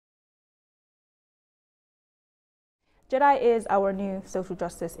JEDI is our new social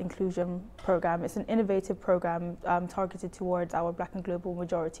justice inclusion program. It's an innovative program targeted towards our Black and Global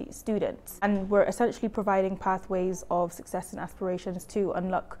Majority students. And we're essentially providing pathways of success and aspirations to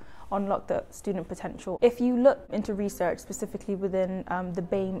unlock the student potential. If you look into research specifically within the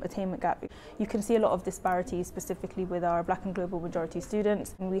BAME attainment gap, you can see a lot of disparities specifically with our Black and Global Majority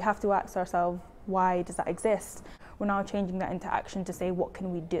students. And we have to ask ourselves, why does that exist? We're now changing that into action to say, what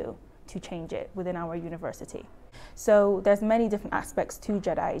can we do to change it within our university? So there's many different aspects to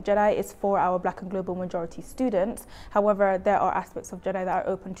JEDI. JEDI is for our Black and Global Majority students. However, there are aspects of JEDI that are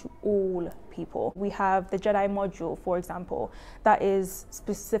open to all people. We have the JEDI module, for example, that is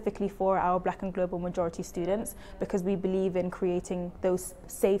specifically for our Black and Global Majority students, because we believe in creating those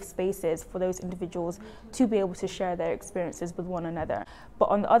safe spaces for those individuals to be able to share their experiences with one another. But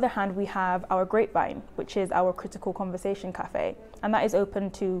on the other hand, we have our Grapevine, which is our critical conversation cafe, and that is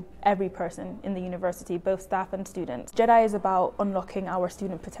open to every person in the university, both staff and students. JEDI is about unlocking our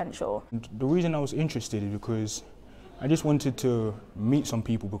student potential. The reason I was interested is because I just wanted to meet some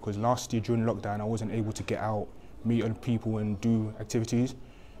people, because last year during lockdown I wasn't able to get out, meet other people and do activities.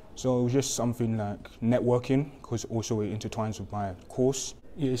 So it was just something like networking, because also it intertwines with my course.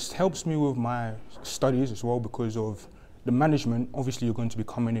 It helps me with my studies as well, because of the management. Obviously you're going to be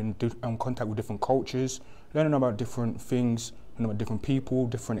coming in contact with different cultures, learning about different things, learning about different people,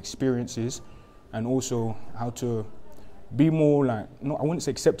 different experiences, and also how to be more like, I wouldn't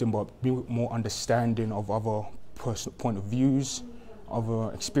say accepting, but be more understanding of other point of views,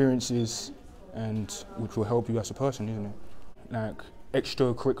 other experiences, and which will help you as a person, isn't it? Like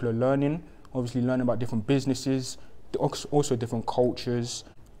extracurricular learning, obviously learning about different businesses, also different cultures.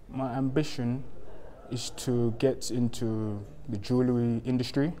 My ambition is to get into the jewellery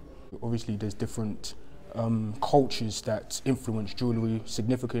industry. Obviously there's different cultures that influence jewellery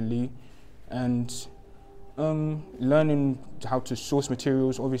significantly, and learning how to source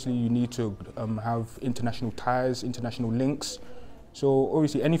materials. Obviously you need to have international ties, international links. So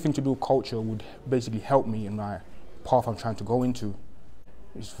obviously anything to do with culture would basically help me in my path I'm trying to go into.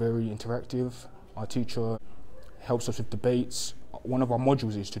 It's very interactive. Our teacher helps us with debates. One of our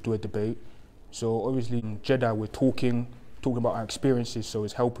modules is to do a debate. So obviously in JEDI we're talking about our experiences, so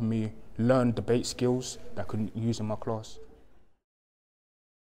it's helping me learn debate skills that I can use in my class.